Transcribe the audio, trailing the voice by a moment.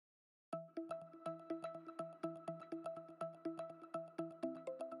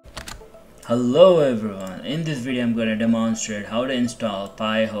Hello everyone, in this video I'm going to demonstrate how to install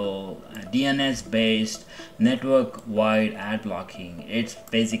Pi-hole, a DNS based network wide ad blocking. It's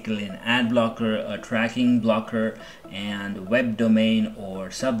basically an ad blocker, a tracking blocker, and web domain or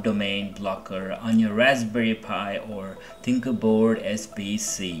subdomain blocker on your Raspberry Pi or TinkerBoard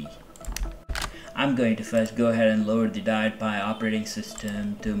SBC. I'm going to first go ahead and load the DietPi operating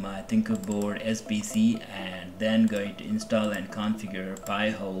system to my TinkerBoard SBC and then going to install and configure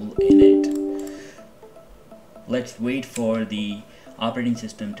Pi-hole in it. Let's wait for the operating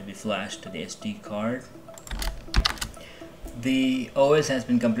system to be flashed to the SD card. The OS has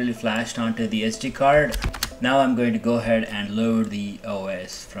been completely flashed onto the SD card. Now I'm going to go ahead and load the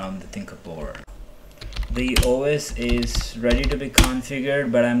OS from the TinkerBoard. The OS is ready to be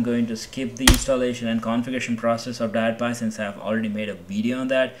configured, but I'm going to skip the installation and configuration process of DietPi since I've already made a video on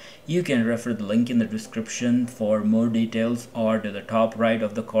that. You can refer the link in the description for more details or to the top right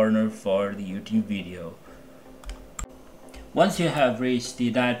of the corner for the YouTube video. Once you have reached the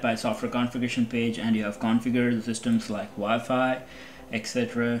DietPi software configuration page and you have configured the systems like Wi-Fi,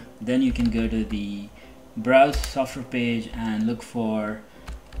 etc., then you can go to the browse software page and look for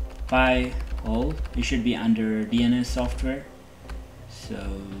Pi-hole. It should be under DNS software.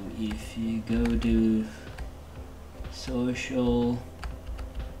 So if you go to social,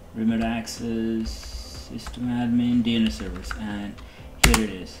 remote access, system admin, DNS servers, and here it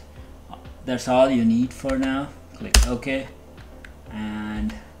is. That's all you need for now. Click OK,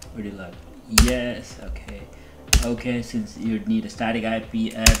 and what do you like? Yes, okay, since you need a static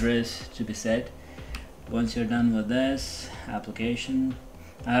IP address to be set. Once you're done with this application,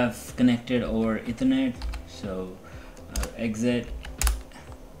 I have connected over Ethernet, so exit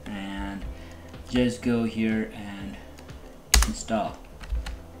and just go here and install,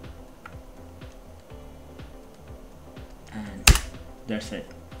 and that's it.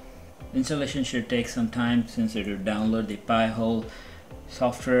 Installation should take some time since it will download the Pi-hole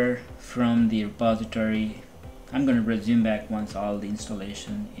software from the repository. I'm going to resume back once all the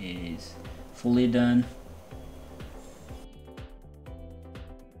installation is fully done.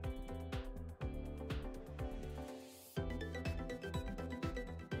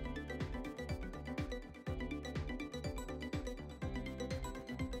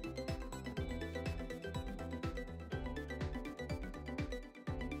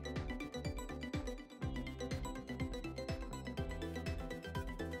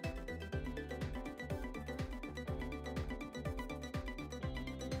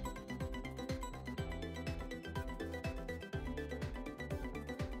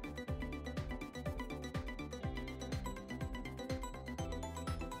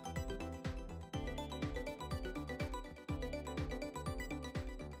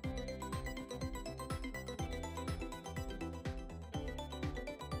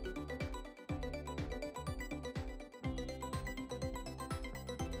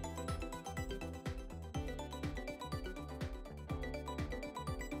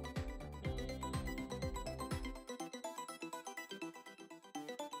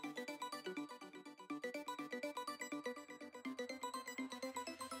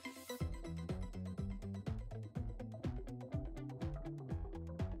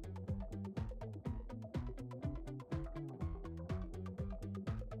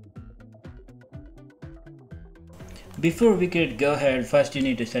 Before we could go ahead, first you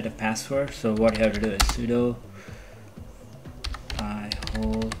need to set a password. So what you have to do is sudo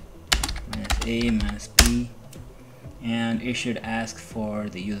pi-hole -a-p, and it should ask for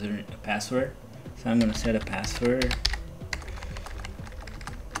the user password. So I'm going to set a password.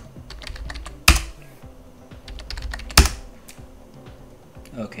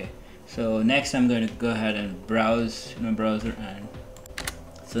 Okay, so next I'm going to go ahead and browse in my browser, and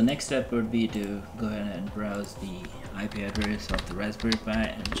so next step would be to go ahead and browse the IP address of the Raspberry Pi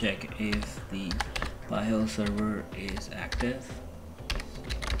and check if the Pi-hole server is active.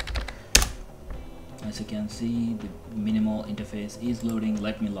 As you can see, the minimal interface is loading.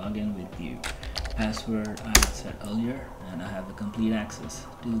 Let me log in with the password I had set earlier, and I have the complete access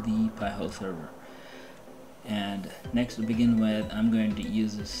to the Pi-hole server. And next, to begin with, I'm going to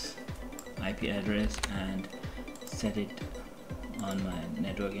use this IP address and set it on my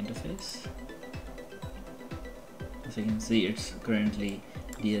network interface. As you can see, it's currently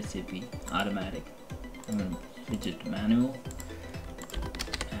DHCP automatic. I'm going to switch it to manual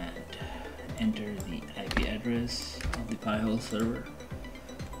and enter the IP address of the Pi-hole server.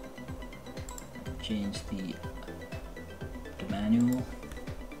 Change to manual.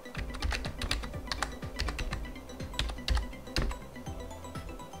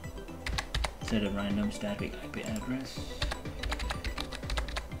 Set a random static IP address.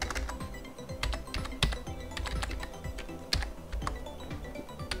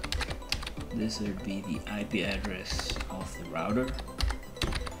 this would be the IP address of the router,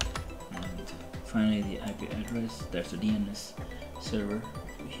 and finally the IP address, that's the DNS server.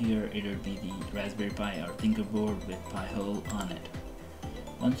 Here it would be the Raspberry Pi or TinkerBoard with Pi-hole on it.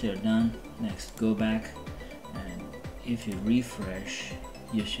 Once you're done, next go back, and if you refresh,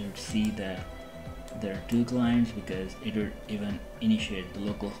 you should see that there are two clients, because it would even initiate the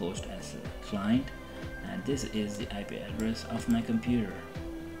localhost as a client, and this is the IP address of my computer.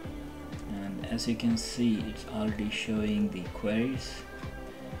 And as you can see, it's already showing the queries,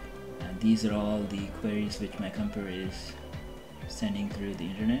 and these are all the queries which my computer is sending through the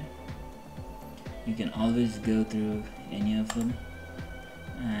internet. You can always go through any of them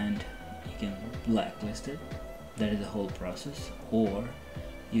and you can blacklist it. That is the whole process. Or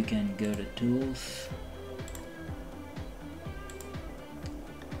you can go to tools,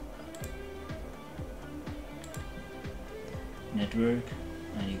 network,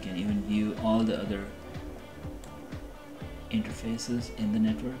 and you can even view all the other interfaces in the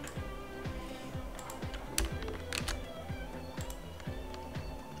network.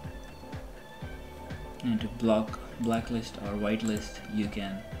 And to blacklist or whitelist, you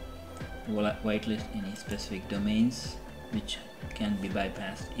can whitelist any specific domains which can be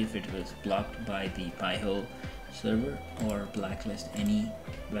bypassed if it was blocked by the Pi-hole server, or blacklist any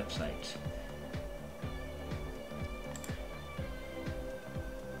websites.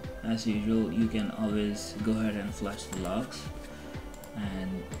 As usual, you can always go ahead and flush the logs,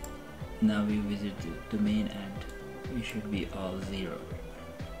 and now we visit the domain and we should be all 0.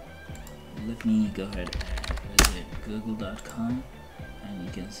 Let me go ahead and visit google.com, and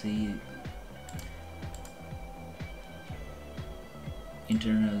you can see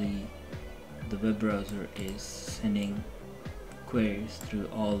internally the web browser is sending queries through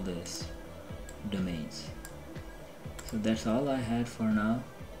all these domains. So that's all I had for now.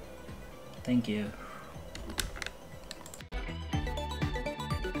 Thank you.